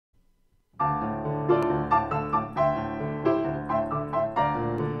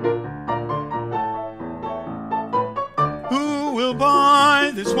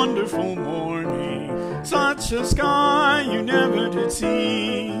this wonderful morning, such a sky you never did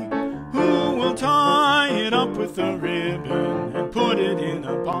see. Who will tie it up with a ribbon and put it in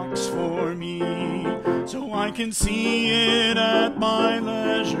a box for me, so I can see it at my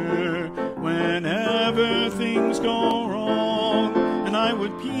leisure whenever things go wrong, and I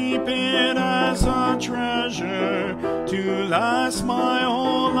would keep it as a treasure to last my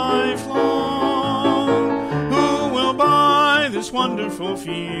whole life long. Who will buy this wonderful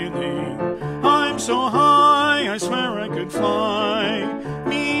feeling? I'm so high, I swear I could fly.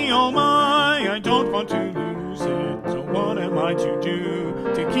 Me, oh my, I don't want to lose it. So what am I to do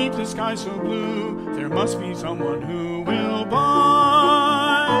to keep the sky so blue? There must be someone who will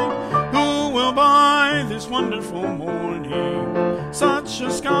buy. Who will buy this wonderful morning, such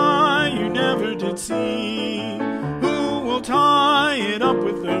a sky you never did see? Who will tie it up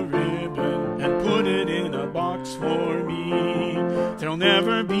with a ribbon and put it in a box for me? There'll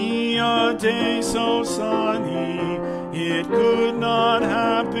never be a day so sunny it could not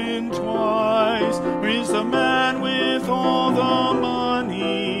happen twice. Where is the man with all the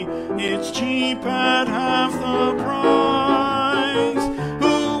money? It's cheap at half the price.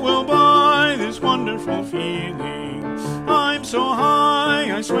 Who will buy this wonderful feeling? I'm so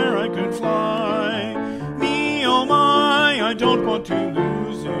high, I swear I could fly. Me, oh my, I don't want to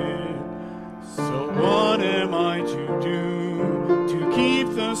lose it. So what am I to do to keep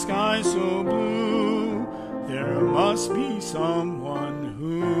the sky so blue? There must be someone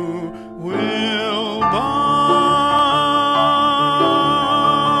who will